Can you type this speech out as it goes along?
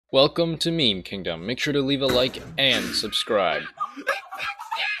Welcome to Meme Kingdom. Make sure to leave a like and subscribe.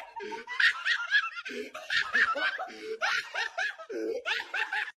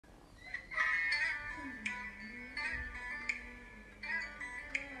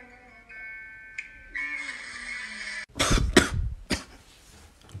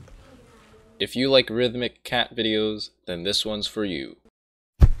 If you like rhythmic cat videos, then this one's for you.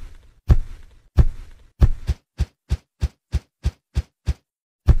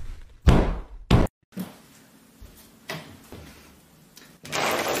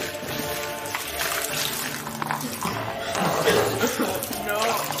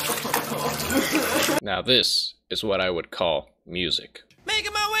 Now this is what I would call music.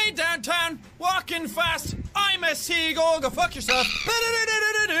 Making my way downtown, walking fast. I'm a seagull, go fuck yourself.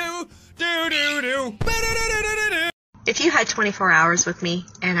 If you had 24 hours with me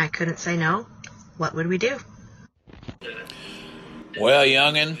and I couldn't say no, what would we do? Well,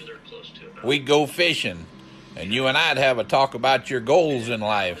 youngin', we'd go fishing, and you and I'd have a talk about your goals in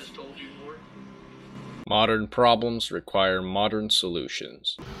life. Modern problems require modern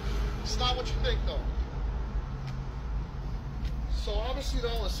solutions. It's not what you think, though. So obviously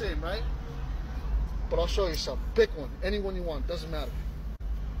they're all the same, right? But I'll show you some. Pick one. Any one you want. Doesn't matter.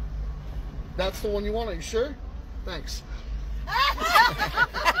 That's the one you want. Are you sure? Thanks.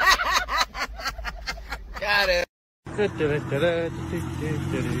 Got it.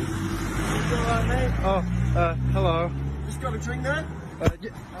 Oh, hello. Just got a drink there?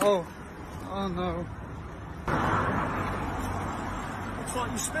 Yeah. Oh no. Looks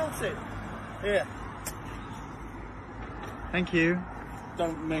like you spilt it. Yeah. Thank you.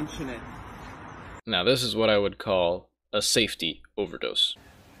 Don't mention it. Now this is what I would call a safety overdose.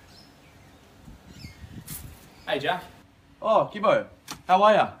 Hey Jack. Oh, Gibbo. How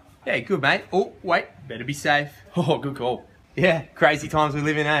are ya? Yeah, good mate. Oh, wait. Better be safe. Oh, good call. Yeah, crazy times we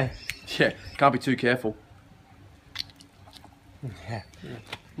live in, eh? Yeah, can't be too careful.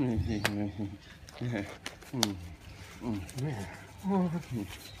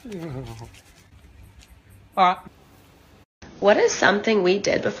 Alright. What is something we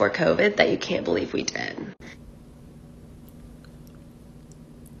did before COVID that you can't believe we did?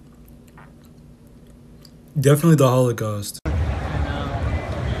 Definitely the Holocaust.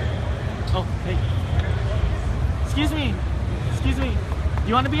 Oh, hey. Excuse me. Excuse me. Do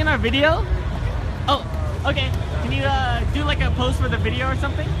you want to be in our video? Oh, okay. Can you do like a post for the video or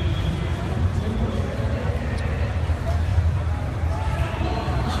something?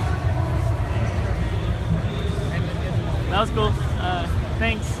 That was cool.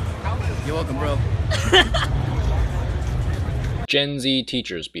 Thanks. You're welcome, bro. Gen Z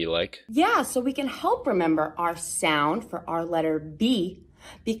teachers be like. Yeah, so we can help remember our sound for our letter B,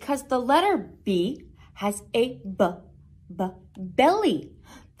 because the letter B has a belly.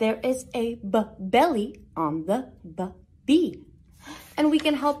 There is a belly on the B. And we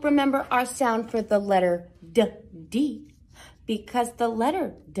can help remember our sound for the letter D, because the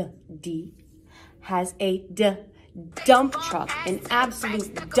letter D has a dump truck, an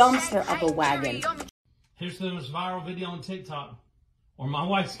absolute dumpster of a wagon. Here's the most viral video on TikTok, or my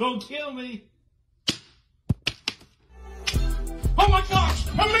wife's gonna kill me. Oh my gosh!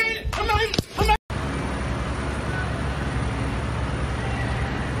 I made it!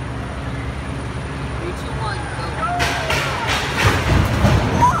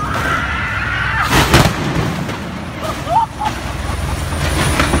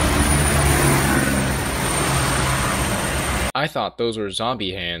 I thought those were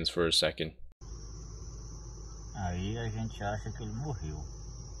zombie hands for a second. Aí a gente acha que ele morreu.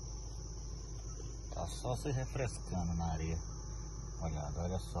 Tá só se refrescando na areia.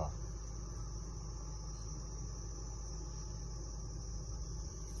 Olha só.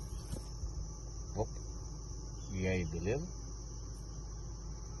 Opa. E aí, beleza?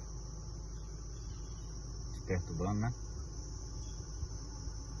 Te perturbando, né?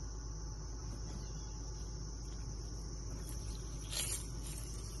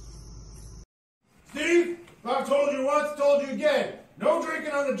 Steve, I've told you once, told you again. No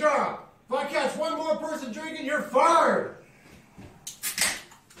drinking on the job. If I catch one more person drinking, you're fired.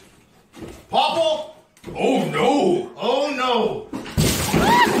 Popple? Oh no. Oh no.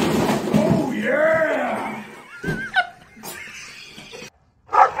 Oh yeah.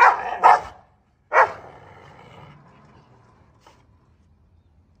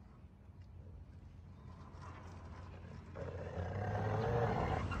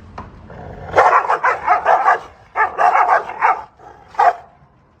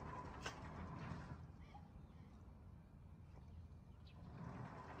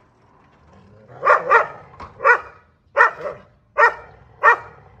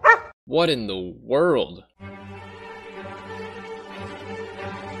 What in the world?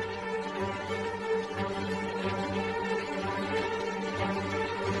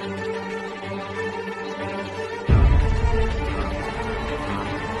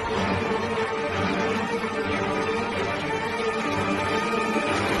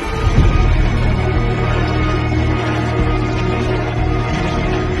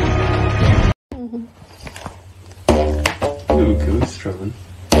 Ooh, Kowe's struggling.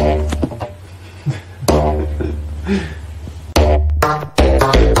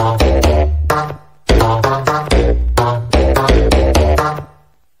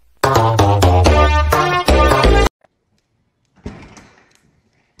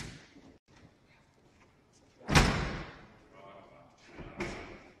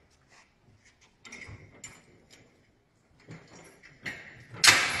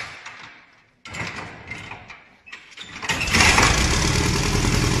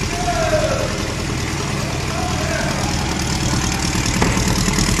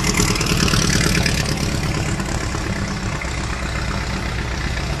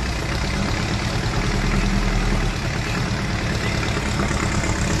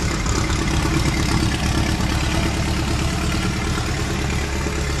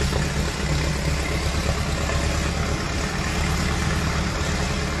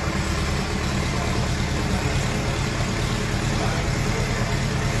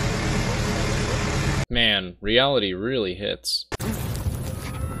 Man, reality really hits.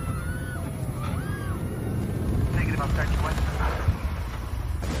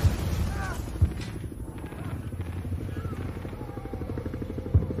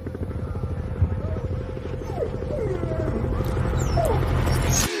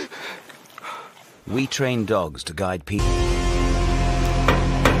 We train dogs to guide people.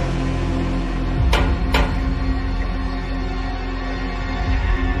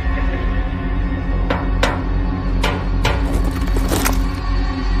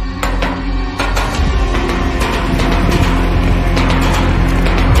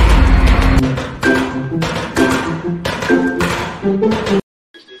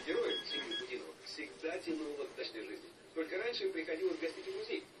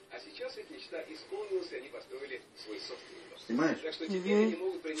 Так что теперь они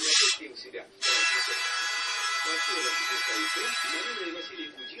могут принимать всем себя. Марина и Василий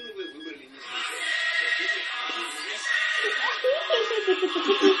Кудиновы выбрали не случайно.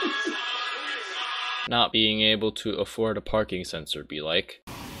 Not being able to afford a parking sensor be like.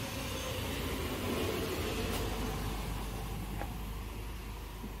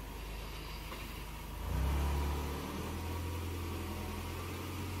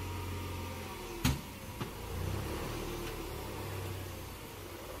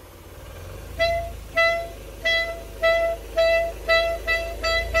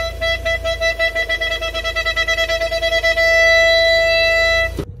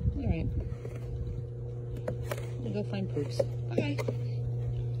 Go find Poops. Bye.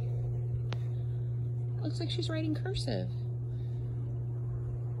 Looks like she's writing cursive.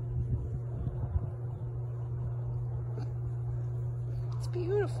 It's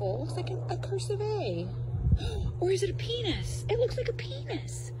beautiful. It looks like a cursive A. Or is it a penis? It looks like a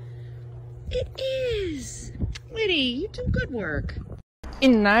penis. It is. Liddy, you do good work.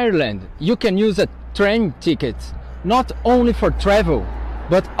 In Ireland, you can use a train ticket not only for travel,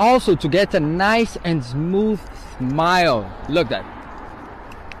 but also to get a nice and smooth smile. Look at that.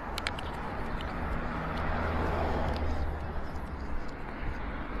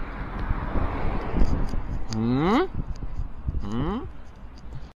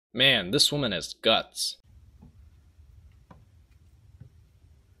 Man, this woman has guts.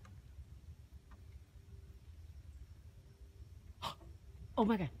 Oh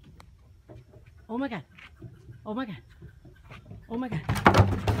my god. Oh my god. Oh my god. Oh my god.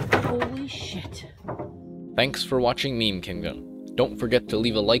 Holy shit. Thanks for watching Meme Kingdom. Don't forget to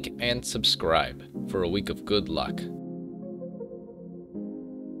leave a like and subscribe for a week of good luck.